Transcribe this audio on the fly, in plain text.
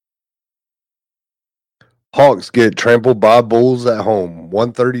Hawks get trampled by Bulls at home,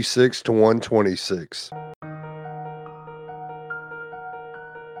 136 to 126.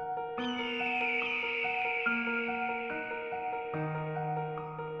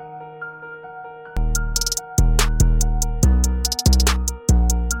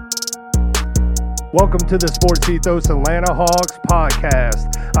 Welcome to the Sports Ethos Atlanta Hawks podcast.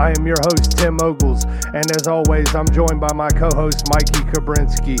 I am your host, Tim Ogles, and as always, I'm joined by my co-host, Mikey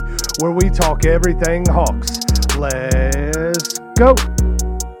Kabrinsky, where we talk everything Hawks. Let's go.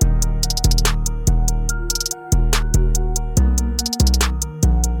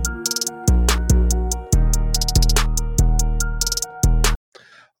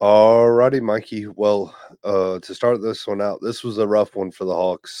 Alrighty, Mikey. Well, to start this one out, this was a rough one for the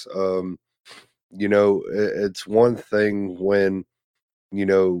Hawks. It's one thing when,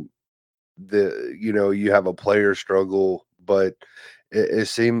 you have a player struggle, but it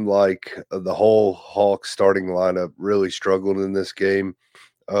seemed like the whole Hawks starting lineup really struggled in this game.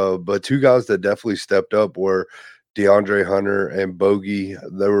 But two guys that definitely stepped up were DeAndre Hunter and Bogey.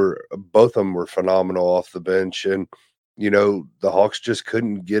 Both of them were phenomenal off the bench, and the Hawks just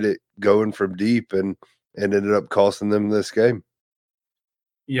couldn't get it going from deep, and ended up costing them this game.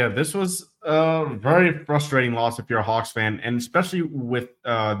 Yeah, this was a very frustrating loss if you're a Hawks fan, and especially with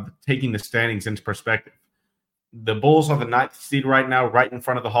taking the standings into perspective. The Bulls are the 9th seed right now, right in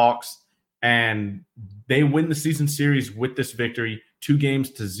front of the Hawks, and they win the season series with this victory,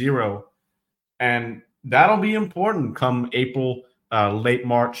 2-0. And that'll be important come April, late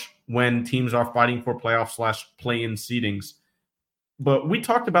March, when teams are fighting for playoff / play-in seedings. But we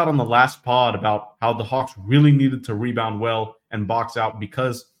talked about on the last pod about how the Hawks really needed to rebound well and box out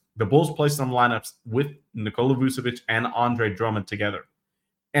because the Bulls played some lineups with Nikola Vucevic and Andre Drummond together.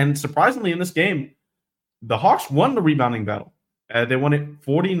 And surprisingly, in this game, the Hawks won the rebounding battle. They won it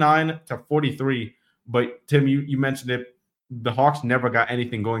 49-43. But Tim, you mentioned it. The Hawks never got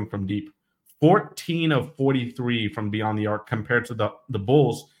anything going from deep. 14 of 43 from beyond the arc compared to the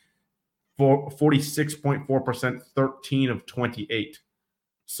Bulls. 46.4%, 13 of 28.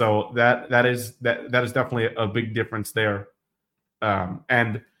 So that is definitely a big difference there.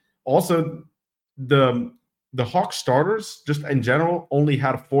 And also the Hawks starters, just in general, only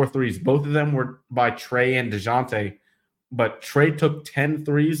had 4 threes. Both of them were by Trey and DeJounte, but Trey took 10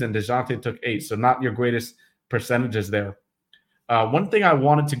 threes and DeJounte took 8. So not your greatest percentages there. One thing I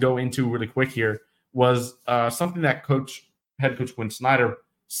wanted to go into really quick here was something that head coach Quinn Snyder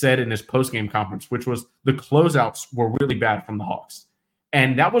said in his post-game conference, which was the closeouts were really bad from the Hawks.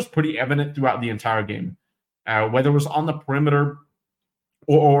 And that was pretty evident throughout the entire game. Whether it was on the perimeter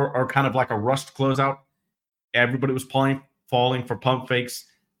or kind of like a rushed closeout, everybody was falling for pump fakes.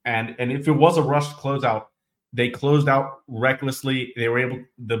 And if it was a rushed closeout, they closed out recklessly.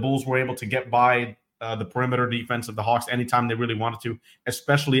 The Bulls were able to get by the perimeter defense of the Hawks anytime they really wanted to,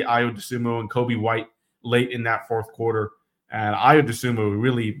 especially Ayo Dosunmu and Kobe White late in that fourth quarter. And Ayo Dosunmu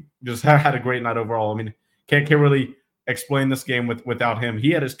really just had a great night overall. I mean, can't really explain this game without him.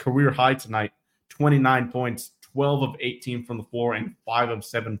 He had his career high tonight, 29 points, 12 of 18 from the floor, and 5 of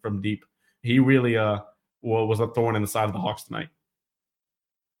 7 from deep. He really was a thorn in the side of the Hawks tonight.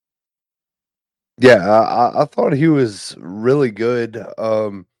 Yeah, I thought he was really good.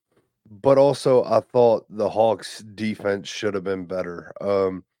 But also I thought the Hawks defense should have been better.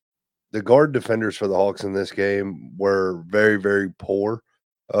 The guard defenders for the Hawks in this game were very, very poor.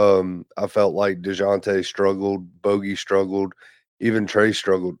 I felt like DeJounte struggled, Bogey struggled, even Trey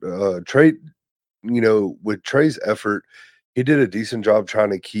struggled. Trey, with Trey's effort, he did a decent job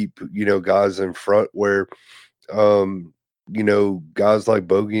trying to keep, guys in front where, guys like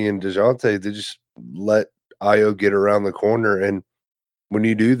Bogey and DeJounte, they just let Ayo get around the corner. And when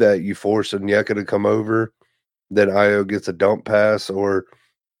you do that, you force Onyeka to come over, then Ayo gets a dump pass or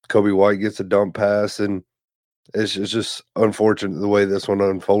Kobe White gets a dump pass, and it's just unfortunate the way this one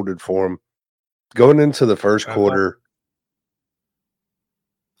unfolded for him. Going into the first quarter.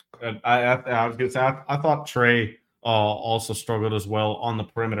 I was going to say, I thought Trey also struggled as well on the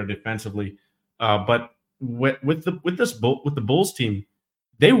perimeter defensively. But with the Bulls team,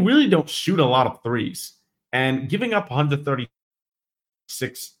 they really don't shoot a lot of threes. And giving up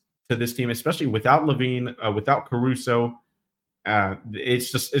 136 to this team, especially without Levine, without Caruso,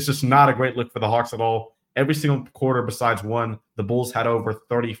 it's just not a great look for the Hawks at all. Every single quarter besides one, the Bulls had over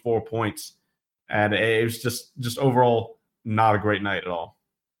 34 points, and it was just overall not a great night at all.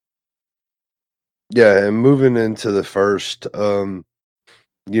 Yeah, and moving into the first, the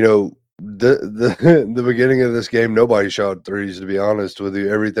the beginning of this game, nobody shot threes, to be honest with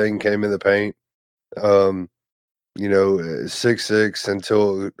you. Everything came in the paint. 6-6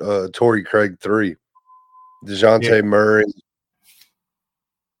 until Torrey Craig 3. DeJounte Murray.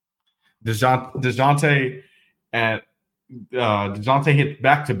 DeJounte and DeJounte hit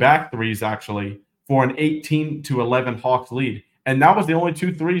back-to-back threes actually for an 18-11 Hawks lead, and that was the only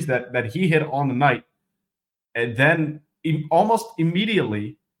 2 threes that he hit on the night. And then almost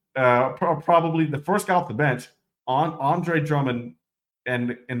immediately, probably the first guy off the bench, on Andre Drummond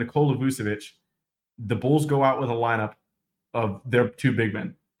and Nikola Vucevic, the Bulls go out with a lineup of their 2 big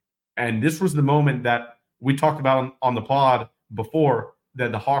men. And this was the moment that we talked about on the pod before,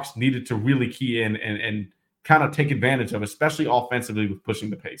 that the Hawks needed to really key in and kind of take advantage of, especially offensively with pushing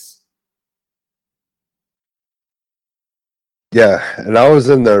the pace. Yeah, and I was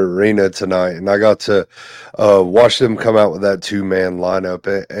in the arena tonight, and I got to watch them come out with that 2-man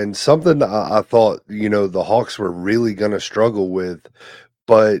lineup. And something I thought, the Hawks were really going to struggle with.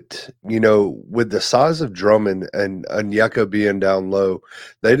 But, with the size of Drummond and Onyeka being down low,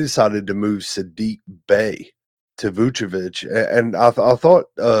 they decided to move Sadiq Bey to Vucevic. And I thought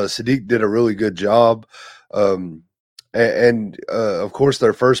Sadiq did a really good job. Of course,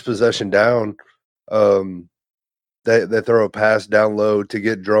 their first possession down, they throw a pass down low to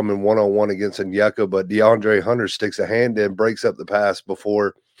get Drummond one-on-one against Onyeka, but DeAndre Hunter sticks a hand in, breaks up the pass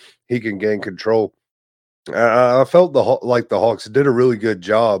before he can gain control. I felt the Hawks did a really good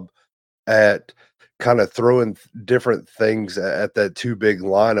job at kind of throwing different things at that 2 big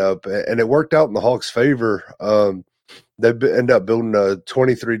lineup, and it worked out in the Hawks' favor. They end up building a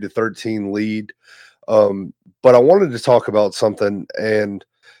 23-13 lead. But I wanted to talk about something, and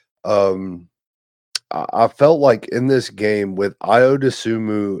I felt like in this game with Ayo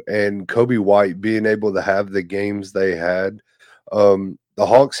Dosunmu and Kobe White being able to have the games they had, the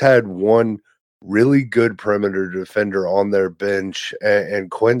Hawks had one really good perimeter defender on their bench,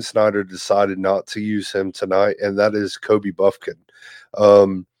 and Quinn Snyder decided not to use him tonight, and that is Kobe Buffkin.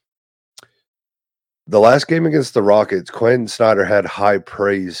 The last game against the Rockets, Quinn Snyder had high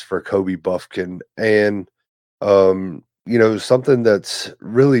praise for Kobe Buffkin, and something that's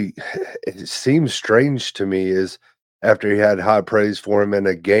really, it seems strange to me, is after he had high praise for him in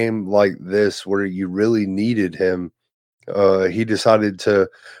a game like this where you really needed him, he decided to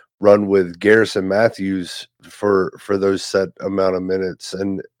run with Garrison Matthews for those set amount of minutes.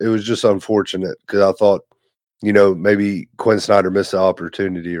 And it was just unfortunate because I thought, maybe Quinn Snyder missed the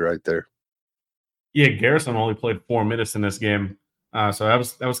opportunity right there. Yeah, Garrison only played 4 minutes in this game. So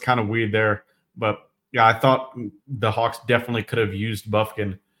that was kind of weird there. But yeah, I thought the Hawks definitely could have used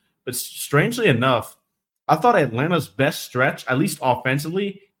Buffkin. But strangely enough, I thought Atlanta's best stretch, at least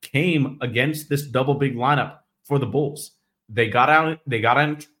offensively, came against this double big lineup for the Bulls. They got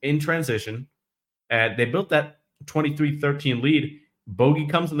in transition, and they built that 23-13 lead. Bogey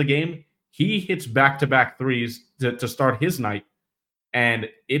comes in the game. He hits back-to-back threes to start his night. And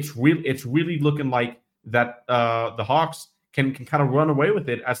it's really looking like that the Hawks can kind of run away with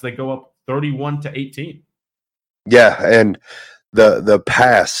it as they go up 31-18. Yeah, and the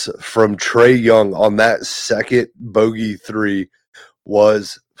pass from Trae Young on that second bogey 3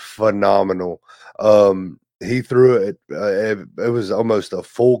 was phenomenal. He threw it. It was almost a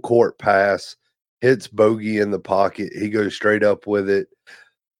full court pass. Hits Bogey in the pocket. He goes straight up with it.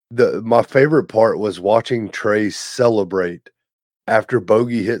 My favorite part was watching Trae celebrate after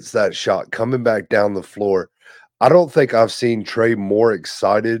Bogey hits that shot, coming back down the floor. I don't think I've seen Trae more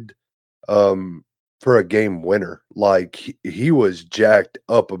excited for a game winner. Like he was jacked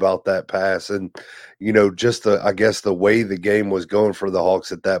up about that pass, and just I guess the way the game was going for the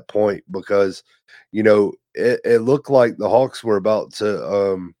Hawks at that point, because it looked like the Hawks were about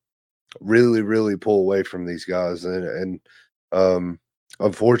to really, really pull away from these guys, and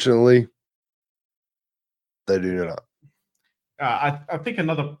unfortunately, they do not. I think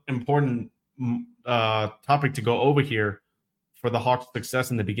another important topic to go over here for the Hawks'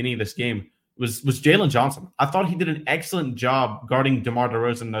 success in the beginning of this game was Jalen Johnson. I thought he did an excellent job guarding DeMar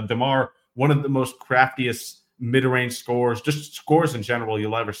DeRozan. DeMar, one of the most craftiest mid-range scorers, just scorers in general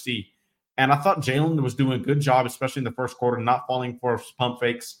you'll ever see. And I thought Jalen was doing a good job, especially in the first quarter, not falling for pump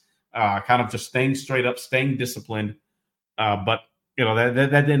fakes, kind of just staying straight up, staying disciplined. But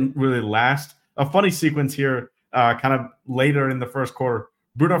that didn't really last. A funny sequence here, kind of later in the first quarter.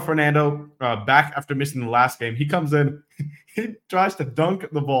 Bruno Fernando, back after missing the last game, he comes in, he tries to dunk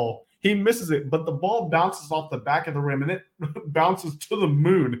the ball. He misses it, but the ball bounces off the back of the rim, and it bounces to the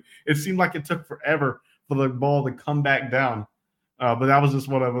moon. It seemed like it took forever for the ball to come back down. But that was just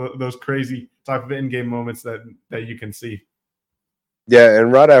one of those crazy type of in-game moments that you can see. Yeah,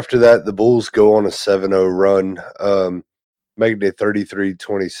 and right after that, the Bulls go on a 7-0 run, making it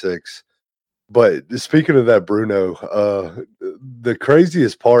 33-26. But speaking of that, Bruno, the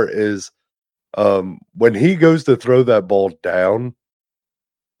craziest part is When he goes to throw that ball down,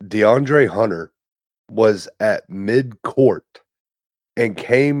 DeAndre Hunter was at mid-court and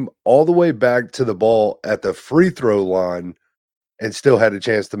came all the way back to the ball at the free throw line and still had a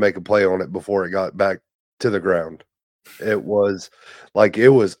chance to make a play on it before it got back to the ground. It was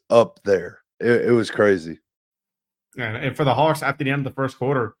up there. It was crazy. And for the Hawks, after the end of the first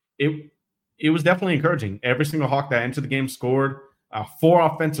quarter, it was definitely encouraging. Every single Hawk that entered the game scored. 4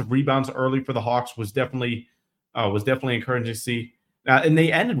 offensive rebounds early for the Hawks was definitely encouraging to see. And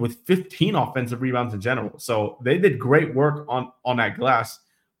they ended with 15 offensive rebounds in general. So they did great work on that glass,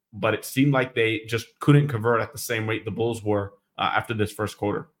 but it seemed like they just couldn't convert at the same rate the Bulls were after this first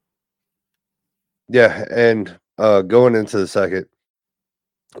quarter. Yeah, and going into the second,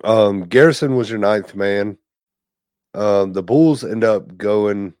 Garrison was your 9th man. The Bulls end up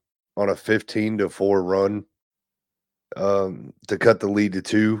going on a 15-4 run to cut the lead to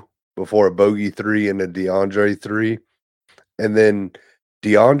 2 before a bogey 3 and a DeAndre 3. And then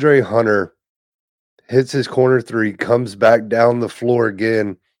DeAndre Hunter hits his corner 3, comes back down the floor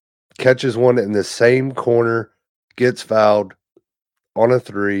again, catches one in the same corner, gets fouled on a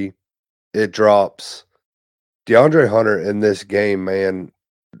 3. It drops. DeAndre Hunter in this game, man,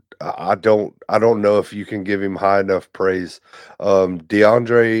 I don't know if you can give him high enough praise.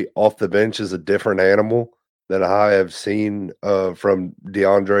 DeAndre off the bench is a different animal than I have seen from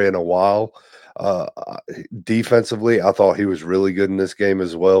DeAndre in a while. Defensively, I thought he was really good in this game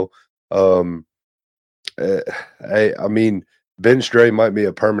as well. I mean, bench Dre might be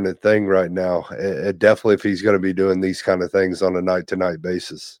a permanent thing right now. Definitely, if he's going to be doing these kind of things on a night-to-night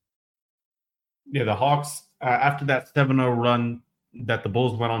basis. Yeah, the Hawks, after that 7-0 run that the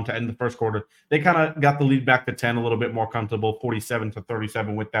Bulls went on to end the first quarter, they kind of got the lead back to 10, a little bit more comfortable,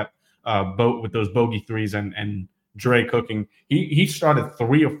 47-37 with that with those bogey 3s and Dre cooking. He started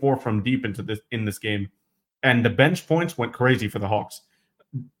 3 or 4 from deep in this game, and the bench points went crazy for the Hawks.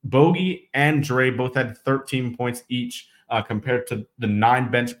 Bogey and Dre both had 13 points each compared to the 9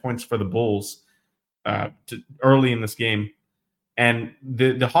 bench points for the Bulls early in this game. And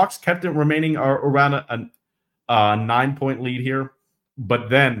the Hawks kept it remaining around a 9-point lead here. But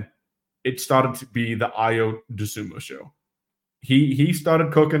then it started to be the Ayo Dosunmu show. He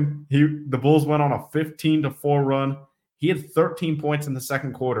started cooking. The Bulls went on a 15-4 run. He had 13 points in the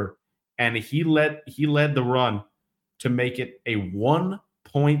second quarter, and he led the run to make it a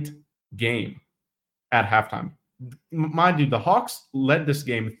 1-point game at halftime. Mind you, the Hawks led this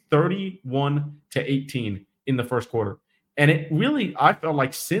game 31-18 in the first quarter. And it really, I felt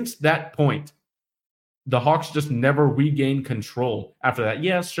like since that point, the Hawks just never regained control after that.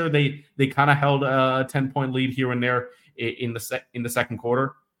 Yeah, sure, they kind of held a 10-point lead here and there in the second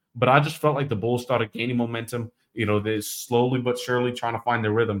quarter, but I just felt like the Bulls started gaining momentum. You know, they slowly but surely trying to find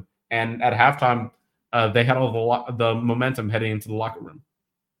their rhythm. And at halftime, they had all the momentum heading into the locker room.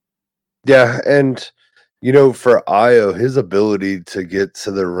 Yeah, and you know, for Ayo, his ability to get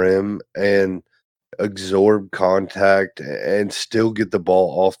to the rim and absorb contact and still get the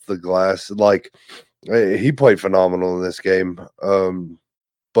ball off the glass, like he played phenomenal in this game.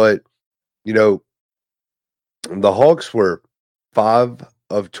 But you know, the Hawks were 5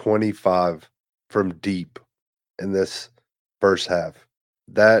 of 25 from deep in this first half.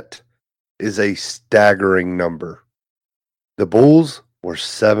 That is a staggering number. The Bulls were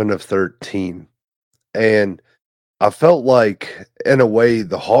 7 of 13. And I felt like, in a way,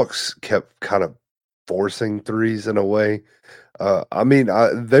 the Hawks kept kind of forcing threes in a way. I mean,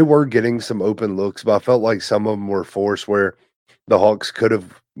 they were getting some open looks, but I felt like some of them were forced where the Hawks could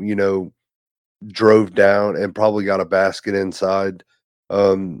have, you know, drove down and probably got a basket inside.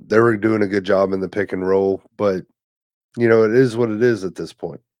 They were doing a good job in the pick and roll, but, you know, it is what it is at this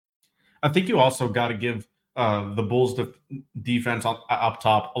point. I think you also got to give the Bulls defense up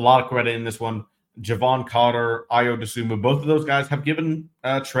top a lot of credit in this one. Javon Carter, Ayo Dosunmu, both of those guys have given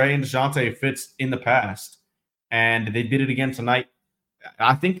Trey and DeJounte fits in the past, and they did it again tonight.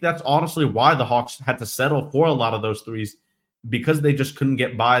 I think that's honestly why the Hawks had to settle for a lot of those threes, because they just couldn't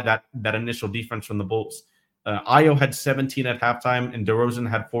get by that initial defense from the Bulls. Ayo had 17 at halftime, and DeRozan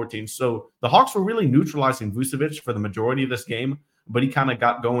had 14. So the Hawks were really neutralizing Vucevic for the majority of this game, but he kind of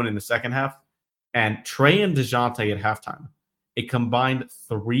got going in the second half. And Trey and DeJounte at halftime, a combined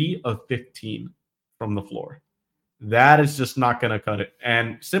 3 of 15 from the floor. That is just not going to cut it.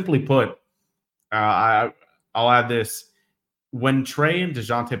 And simply put, I'll add this. When Trey and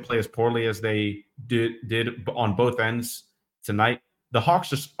DeJounte play as poorly as they did on both ends tonight, the Hawks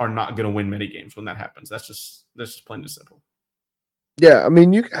just are not going to win many games when that happens. That's just plain and simple. Yeah, I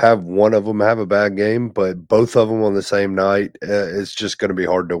mean, you can have one of them have a bad game, but both of them on the same night, it's just going to be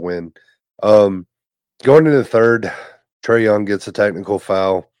hard to win. Going into the third, Trae Young gets a technical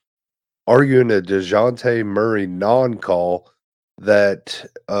foul, arguing a DeJounte Murray non-call that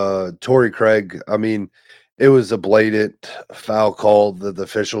Torrey Craig, I mean, it was a blatant foul call that the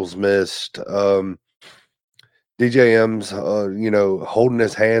officials missed. DJM's, holding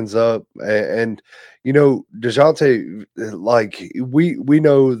his hands up, and Dejounte, like we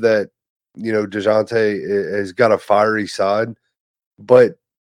know that Dejounte has got a fiery side, but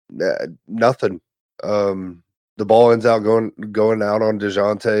nothing. The ball ends out going out on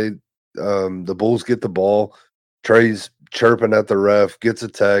Dejounte. The Bulls get the ball. Trey's chirping at the ref, gets a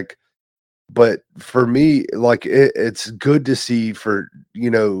tech. But for me, like it's good to see for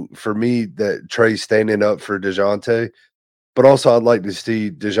me that Trey's standing up for DeJounte, but also I'd like to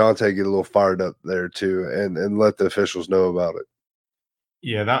see DeJounte get a little fired up there too, and let the officials know about it.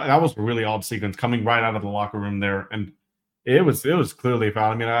 Yeah, that was a really odd sequence coming right out of the locker room there, and it was clearly a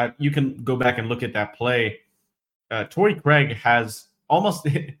foul. I mean, you can go back and look at that play. Torrey Craig has almost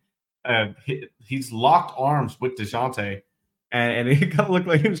he's locked arms with DeJounte, and it kind of looked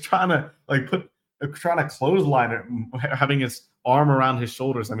like he was trying to clothesline it, having his arm around his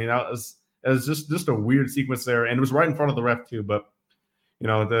shoulders. I mean, it was just a weird sequence there, and it was right in front of the ref too. But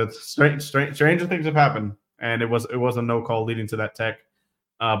the stranger things have happened, and it was a no call leading to that tech.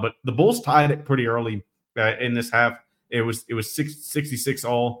 But the Bulls tied it pretty early in this half. It was 66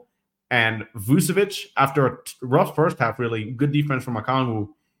 all, and Vucevic, after a rough first half, really good defense from Okongwu,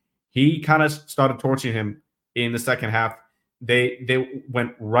 he kind of started torching him in the second half. They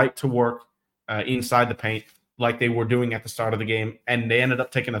went right to work inside the paint like they were doing at the start of the game, and they ended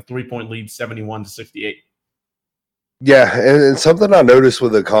up taking a 3-point lead, 71-68. Yeah, and something I noticed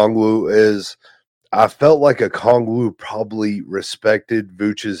with Okongwu is I felt like Okongwu probably respected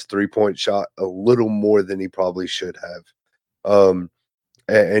Vooch's 3-point shot a little more than he probably should have.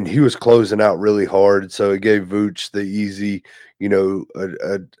 And he was closing out really hard, so it gave Vooch the easy,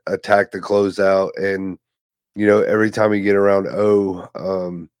 attack to close out. And, every time you get around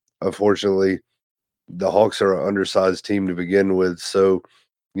unfortunately, the Hawks are an undersized team to begin with. So,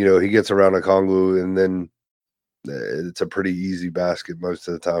 he gets around Okongwu, and then it's a pretty easy basket most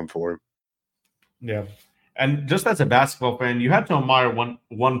of the time for him. Yeah. And just as a basketball fan, you had to admire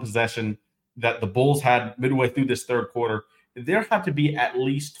one possession that the Bulls had midway through this third quarter. There had to be at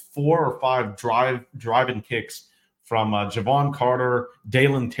least 4 or 5 drive-in kicks from Javon Carter.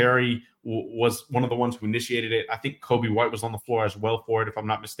 Dalen Terry was one of the ones who initiated it. I think Kobe White was on the floor as well for it, if I'm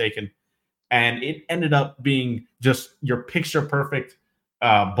not mistaken. And it ended up being just your picture-perfect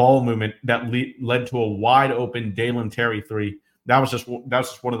ball movement that led to a wide-open Dalen Terry three. That was just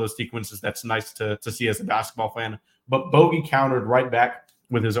one of those sequences that's nice to see as a basketball fan. But Bogey countered right back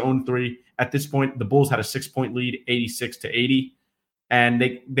with his own three. At this point, the Bulls had a 6-point lead, 86-80. And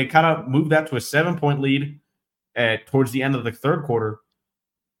they kind of moved that to a 7-point lead towards the end of the third quarter.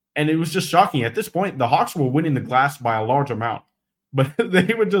 And it was just shocking. At this point, the Hawks were winning the glass by a large amount. But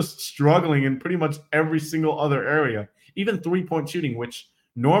they were just struggling in pretty much every single other area. Even 3-point shooting, which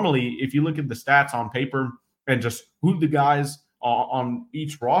normally, if you look at the stats on paper and just who the guys on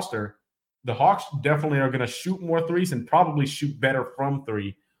each roster, the Hawks definitely are going to shoot more threes and probably shoot better from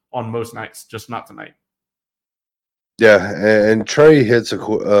three on most nights, just not tonight. Yeah, and Trey hits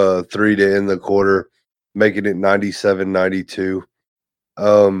a three to end the quarter, making it 97-92.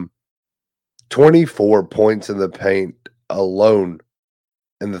 24 points in the paint alone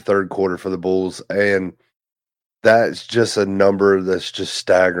in the third quarter for the Bulls, and that's just a number that's just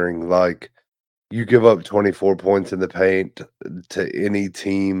staggering. Like, you give up 24 points in the paint to any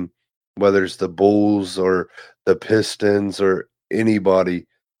team, whether it's the Bulls or the Pistons or anybody,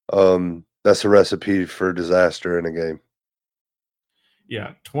 that's a recipe for disaster in a game.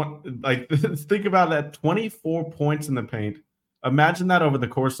 Yeah, think about that, 24 points in the paint. Imagine that over the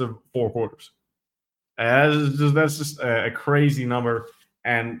course of 4 quarters. That's just a crazy number,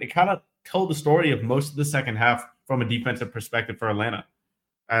 and it kind of told the story of most of the second half from a defensive perspective for Atlanta.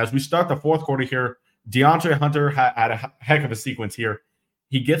 As we start the fourth quarter here, DeAndre Hunter had a heck of a sequence here.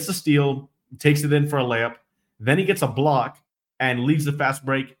 He gets the steal, takes it in for a layup, then he gets a block and leaves the fast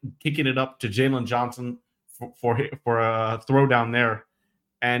break, kicking it up to Jalen Johnson for a throw down there.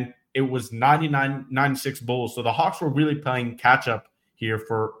 And it was 99-96 Bulls. So the Hawks were really playing catch up here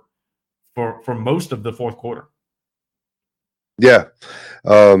for most of the fourth quarter. Yeah.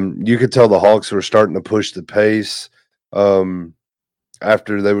 You could tell the Hawks were starting to push the pace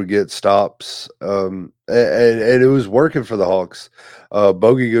after they would get stops. And it was working for the Hawks.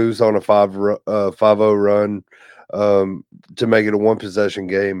 Bogey goes on a 5-0 run to make it a one-possession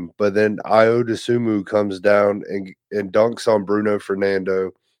game. But then Ayo Dosunmu comes down and dunks on Bruno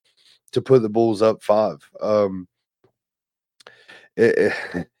Fernando. to put the Bulls up 5. It,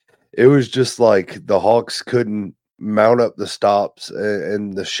 it was just like the Hawks couldn't mount up the stops,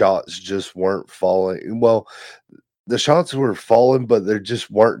 and the shots just weren't falling. Well, the shots were falling, but they just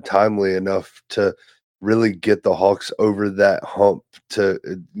weren't timely enough to really get the Hawks over that hump to,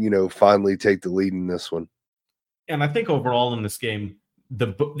 finally take the lead in this one. And I think overall in this game,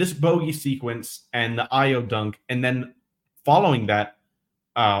 this bogey sequence and the IO dunk, and then following that,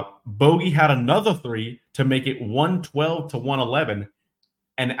 Bogey had another 3 to make it 112 to 111.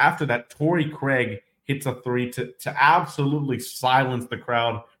 And after that, Torrey Craig hits a 3 to absolutely silence the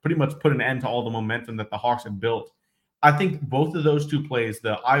crowd, pretty much put an end to all the momentum that the Hawks had built. I think both of those 2 plays,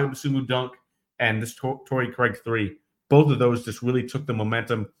 the Ayo Dosunmu dunk and this Torrey Craig 3, both of those just really took the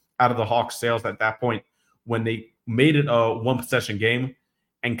momentum out of the Hawks' sails at that point when they made it a one-possession game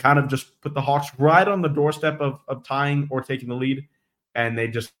and kind of just put the Hawks right on the doorstep of tying or taking the lead, and they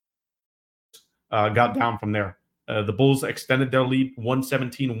just got down from there. The Bulls extended their lead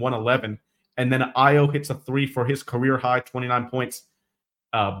 117-111, and then Ayo hits a 3 for his career-high 29 points.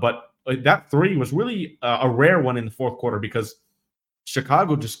 But that 3 was really a rare one in the fourth quarter because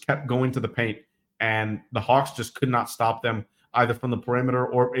Chicago just kept going to the paint, and the Hawks just could not stop them either from the perimeter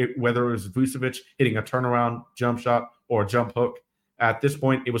or whether it was Vucevic hitting a turnaround jump shot or a jump hook. At this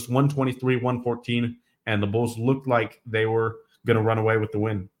point, it was 123-114, and the Bulls looked like they were going to run away with the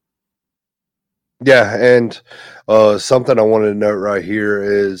win. Yeah, and something I wanted to note right here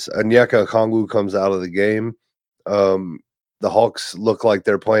is Onyeka Okongwu comes out of the game. The Hawks look like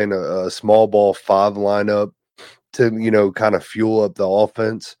they're playing a small ball 5 lineup to, kind of fuel up the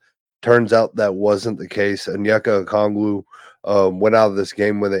offense. Turns out that wasn't the case. Onyeka Okongwu went out of this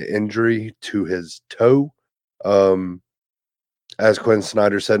game with an injury to his toe. As Quinn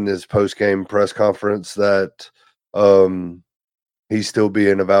Snyder said in his post-game press conference that he's still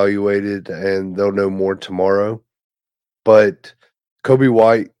being evaluated and they'll know more tomorrow. But Kobe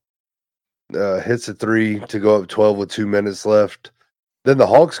White hits a 3 to go up 12 with 2 minutes left. Then the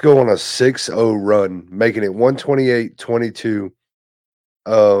Hawks go on a 6-0 run, making it 128-22.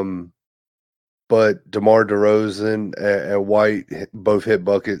 But DeMar DeRozan and White both hit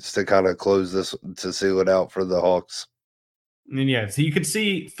buckets to kind of close this, to seal it out for the Hawks. And yeah, so you could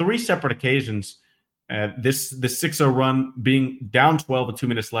see 3 separate occasions. This 6-0 run being down 12 with 2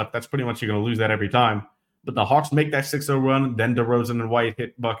 minutes left, that's pretty much you're going to lose that every time. But the Hawks make that 6-0 run, then DeRozan and White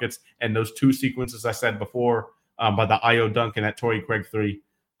hit buckets, and those 2 sequences I said before by the Ayo dunk and that Torrey Craig 3,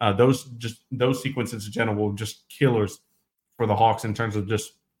 those sequences in general were just killers for the Hawks in terms of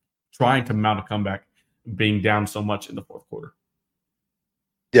just trying to mount a comeback, being down so much in the fourth quarter.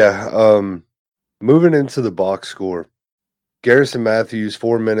 Yeah, moving into the box score. Garrison Matthews,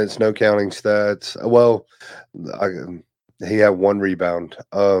 4 minutes, no counting stats. Well, he had 1 rebound.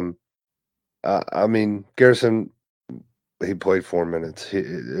 I mean, Garrison, he played 4 minutes.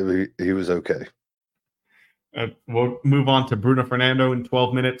 He was okay. We'll move on to Bruno Fernando in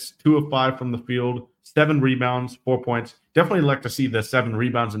 12 minutes, 2 of 5 from the field, 7 rebounds, 4 points. Definitely like to see the 7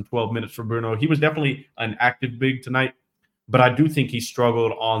 rebounds in 12 minutes for Bruno. He was definitely an active big tonight, but I do think he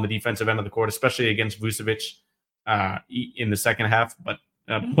struggled on the defensive end of the court, especially against Vucevic in the second half. But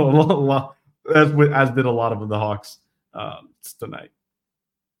as did a lot of the Hawks tonight.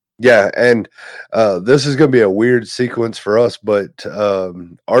 Yeah, and this is going to be a weird sequence for us, but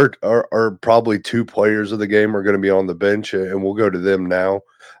our probably 2 players of the game are going to be on the bench, and we'll go to them now.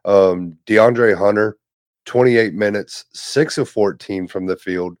 DeAndre Hunter, 28 minutes, 6 of 14 from the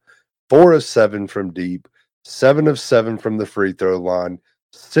field, 4 of 7 from deep, 7 of 7 from the free throw line,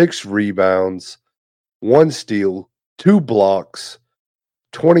 6 rebounds, 1 steal, 2 blocks,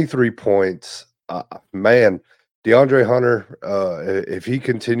 23 points. Man, DeAndre Hunter, if he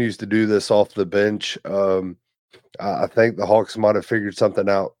continues to do this off the bench, I think the Hawks might have figured something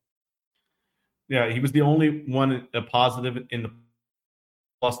out. Yeah, he was the only one positive in the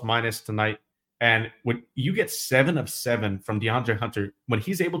plus-minus tonight. And when you get 7 of 7 from DeAndre Hunter, when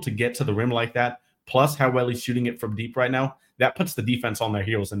he's able to get to the rim like that, plus how well he's shooting it from deep right now, that puts the defense on their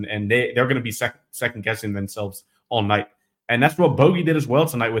heels, and they're going to be second-guessing themselves all night. And that's what Bogey did as well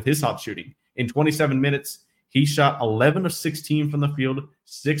tonight with his hot shooting. In 27 minutes, he shot 11 of 16 from the field,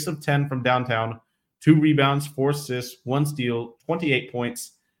 6 of 10 from downtown, 2 rebounds, 4 assists, 1 steal, 28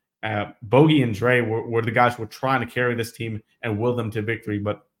 points. Bogey and Dre were the guys who were trying to carry this team and will them to victory,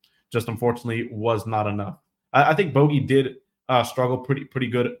 but just unfortunately was not enough. I think Bogey did struggle pretty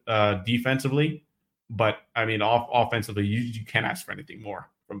good defensively, but I mean, offensively, you can't ask for anything more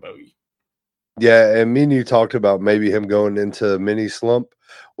from Bogey. Yeah, and me and you talked about maybe him going into a mini slump.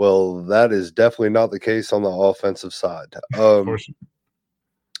 Well, that is definitely not the case on the offensive side.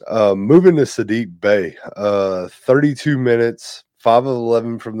 Moving to Sadiq Bey, 32 minutes, 5 of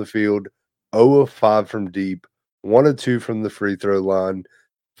 11 from the field, 0 of 5 from deep, 1 of 2 from the free throw line,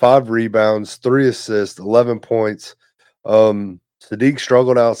 5 rebounds, 3 assists, 11 points. Sadiq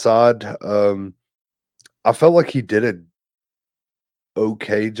struggled outside. I felt like he did an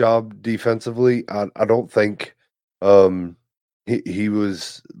okay job defensively. I don't think he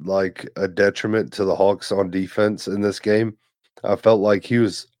was like a detriment to the Hawks on defense in this game. I felt like he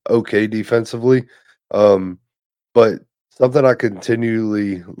was okay defensively. But something I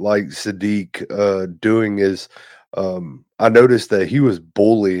continually like Sadiq doing is I noticed that he was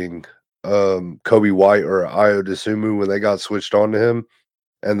bullying Kobe White or Ayo Dosunmu when they got switched on to him,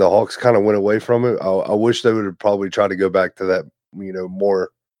 and the Hawks kind of went away from it. I wish they would have probably tried to go back to that, more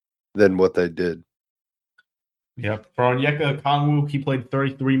than what they did. Yep. For Onyeka Okongwu, he played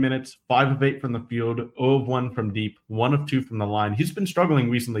 33 minutes, 5 of 8 from the field, 0 of 1 from deep, 1 of 2 from the line. He's been struggling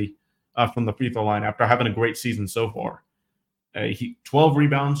recently from the free throw line after having a great season so far. 12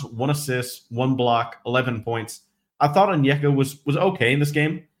 rebounds, 1 assist, 1 block, 11 points. I thought Onyeka was okay in this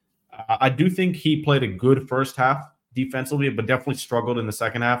game. I do think he played a good first half defensively, but definitely struggled in the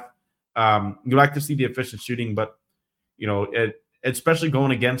second half. You like to see the efficient shooting, but especially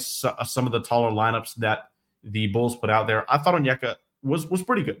going against some of the taller lineups that the Bulls put out there, I thought Onyeka was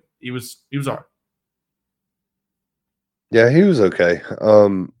pretty good. He was all right. Yeah, he was okay.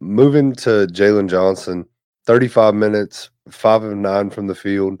 Moving to Jalen Johnson, 35 minutes, 5 of 9 from the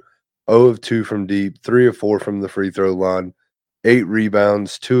field, 0 of 2 from deep, 3 of 4 from the free throw line, 8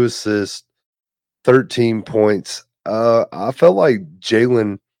 rebounds, 2 assists, 13 points. I felt like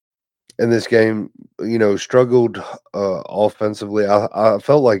Jalen in this game, struggled offensively. I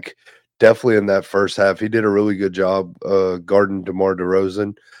felt like definitely in that first half, he did a really good job guarding DeMar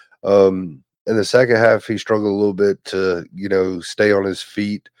DeRozan. In the second half, he struggled a little bit to, stay on his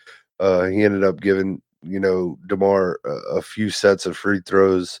feet. He ended up giving, DeMar a few sets of free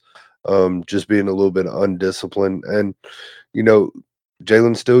throws, just being a little bit undisciplined. And,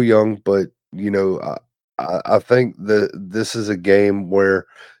 Jalen's still young, but, I think that this is a game where,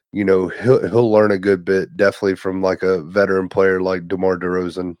 he'll learn a good bit, definitely from like a veteran player like DeMar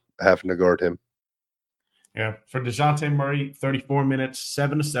DeRozan having to guard him. Yeah, for DeJounte Murray, 34 minutes,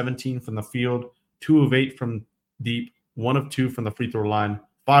 7 of 17 from the field, 2 of 8 from deep, 1 of 2 from the free throw line,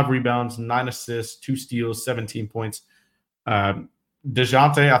 5 rebounds, 9 assists, 2 steals, 17 points.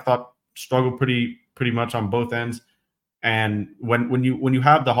 DeJounte, I thought, struggled pretty much on both ends. And when you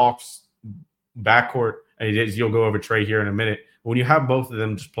have the Hawks backcourt, and you'll go over Trey here in a minute, when you have both of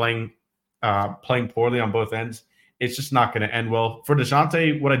them just playing poorly on both ends, it's just not going to end well. For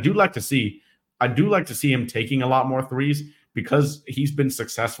DeJounte, what I do like to see him taking a lot more threes because he's been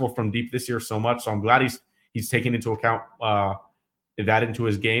successful from deep this year so much. So I'm glad he's taking into account that into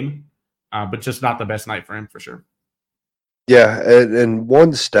his game, but just not the best night for him for sure. Yeah, and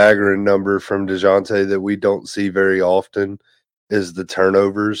one staggering number from DeJounte that we don't see very often is the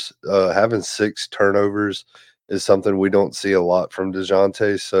turnovers. Having 6 turnovers is something we don't see a lot from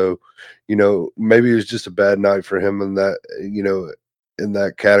DeJounte. So, maybe it was just a bad night for him in that, in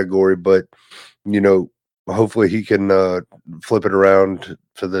that category. But, hopefully he can flip it around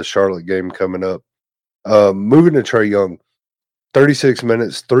for the Charlotte game coming up. Moving to Trae Young, 36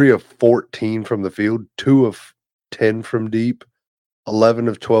 minutes, 3 of 14 from the field, 2 of 10 from deep, 11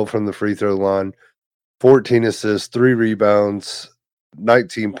 of 12 from the free throw line, 14 assists, 3 rebounds,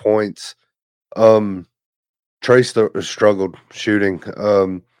 19 points. Trae struggled shooting.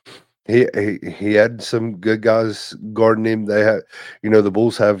 He had some good guys guarding him. They had, the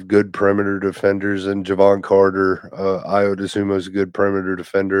Bulls have good perimeter defenders, and Javon Carter, Ayo Dosunmu is a good perimeter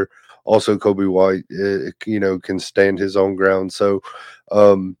defender. Also, Kobe White, can stand his own ground. So,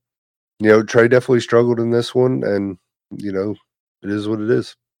 Trae definitely struggled in this one, and it is what it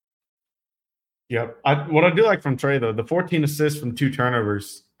is. Yep. What I do like from Trae, though, the 14 assists from 2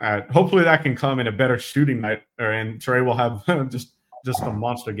 turnovers. Hopefully that can come in a better shooting night, and Trae will have just a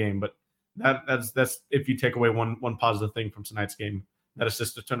monster game. But that's if you take away one positive thing from tonight's game, that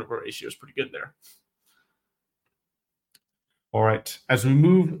assist to turnover ratio is pretty good there. All right. As we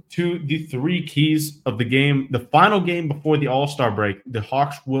move to the 3 keys of the game, the final game before the All-Star break, the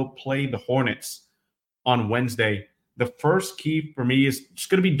Hawks will play the Hornets on Wednesday. The first key for me is just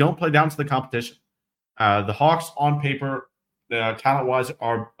going to be don't play down to the competition. The Hawks on paper, talent-wise,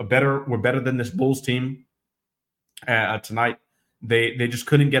 we're better than this Bulls team tonight. They just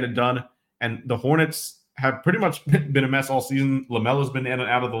couldn't get it done. And the Hornets have pretty much been a mess all season. LaMelo's been in and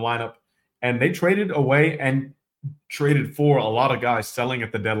out of the lineup. And they traded away and traded for a lot of guys selling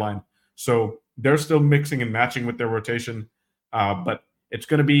at the deadline. So they're still mixing and matching with their rotation. But it's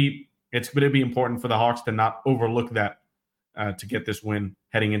going to be important for the Hawks to not overlook that to get this win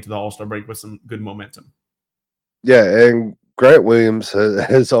heading into the All-Star break with some good momentum. Yeah, and Grant Williams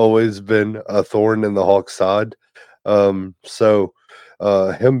has always been a thorn in the Hawks' side. So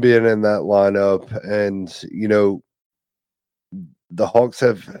him being in that lineup, and the Hawks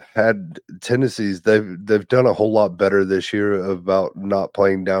have had tendencies. They've done a whole lot better this year about not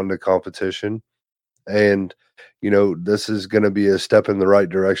playing down to competition, and this is going to be a step in the right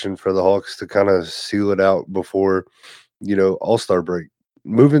direction for the Hawks to kind of seal it out before All-Star break.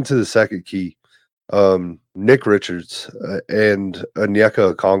 Moving to the second key. Nick Richards and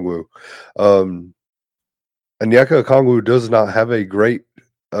Onyeka Okongwu. Onyeka Okongwu does not have a great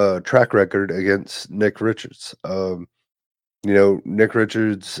track record against Nick Richards. Nick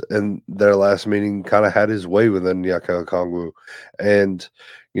Richards in their last meeting kind of had his way with Onyeka Okongwu, and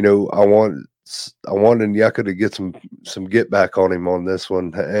I want Onyeka to get some get back on him on this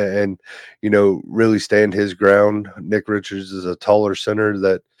one, and really stand his ground. Nick Richards is a taller center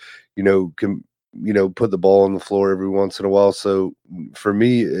that can put the ball on the floor every once in a while. So for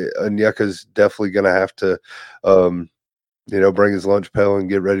me, Onyeka's definitely going to have to, bring his lunch pail and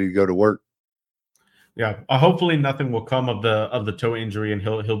get ready to go to work. Yeah, hopefully nothing will come of the toe injury, and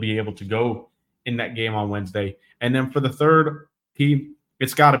he'll be able to go in that game on Wednesday. And then for the third team,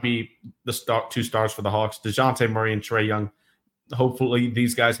 it's got to be the two stars for the Hawks, DeJounte Murray and Trae Young. Hopefully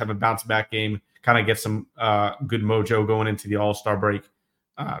these guys have a bounce-back game, kind of get some good mojo going into the All-Star break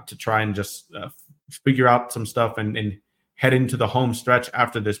to try and just figure out some stuff and head into the home stretch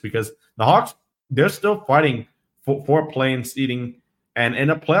after this, because the Hawks, they're still fighting for play-in seeding. And in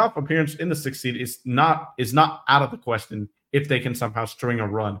a playoff appearance in the 6th seed is not out of the question if they can somehow string a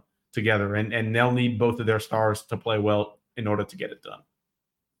run together. And they'll need both of their stars to play well in order to get it done.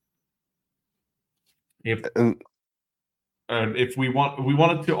 If we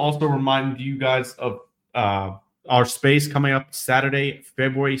wanted to also remind you guys of our space coming up Saturday,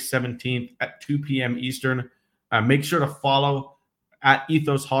 February 17th at 2 p.m. Eastern. Make sure to follow at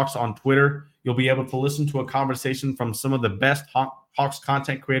Ethos Hawks on Twitter. You'll be able to listen to a conversation from some of the best Hawks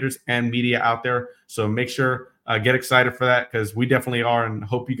content creators and media out there. So make sure, get excited for that, because we definitely are, and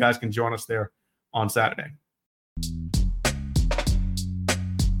hope you guys can join us there on Saturday.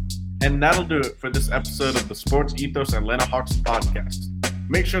 And that'll do it for this episode of the Sports Ethos Atlanta Hawks podcast.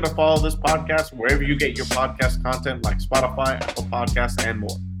 Make sure to follow this podcast wherever you get your podcast content, like Spotify, Apple Podcasts, and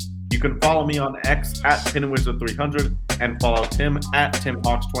more. You can follow me on X at PinWizard300 and follow Tim at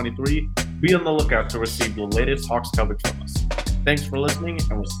TimHawks23. Be on the lookout to receive the latest Hawks coverage from us. Thanks for listening,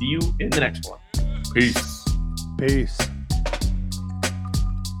 and we'll see you in the next one. Peace. Peace.